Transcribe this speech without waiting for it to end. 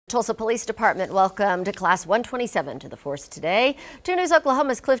Tulsa Police Department welcomed Class 127 to the force today. 2 News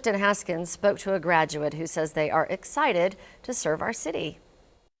Oklahoma's Clifton Haskin spoke to a graduate who says they are excited to serve our city.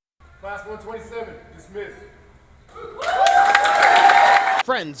 Class 127, dismissed.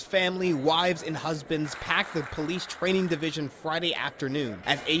 Friends, family, wives, and husbands packed the police training division Friday afternoon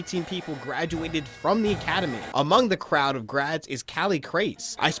as 18 people graduated from the academy. Among the crowd of grads is Callie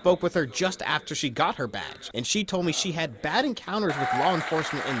Crace. I spoke with her just after she got her badge, and she told me she had bad encounters with law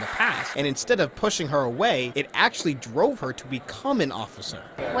enforcement in the past, and instead of pushing her away, it actually drove her to become an officer.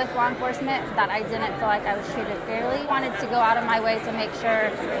 With law enforcement, that I didn't feel like I was treated fairly. I wanted to go out of my way to make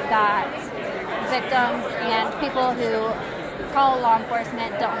sure that victims and people who call law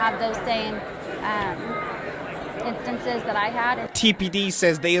enforcement don't have those same instances that I had. TPD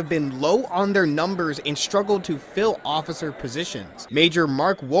says they have been low on their numbers and struggled to fill officer positions. Major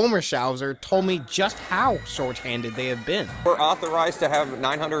Mark Wolmershauser told me just how short-handed they have been. We're authorized to have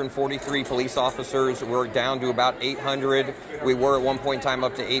 943 police officers. We're down to about 800. We were at one point in time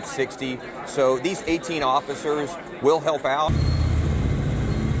up to 860. So these 18 officers will help out.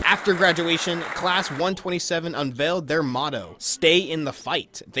 After graduation, Class 127 unveiled their motto, "Stay in the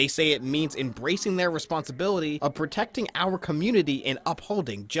fight." They say it means embracing their responsibility of protecting our community and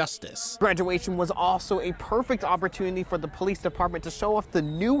upholding justice. Graduation was also a perfect opportunity for the police department to show off the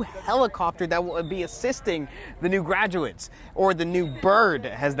new helicopter that will be assisting the new graduates, or the new bird,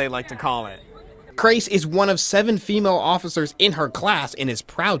 as they like to call it. Crace is one of 7 female officers in her class and is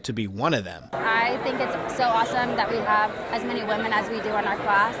proud to be one of them. I think it's so awesome that we have as many women as we do in our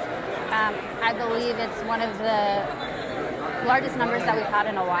class. I believe it's one of the largest numbers that we've had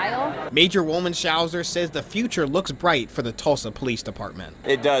in a while. Major Wolmershauser says the future looks bright for the Tulsa Police Department.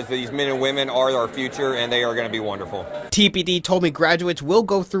 It does. These men and women are our future, and they are going to be wonderful. TPD told me graduates will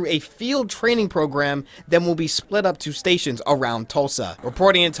go through a field training program, then will be split up to stations around Tulsa.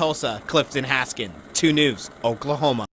 Reporting in Tulsa, Clifton Haskin, 2 News, Oklahoma.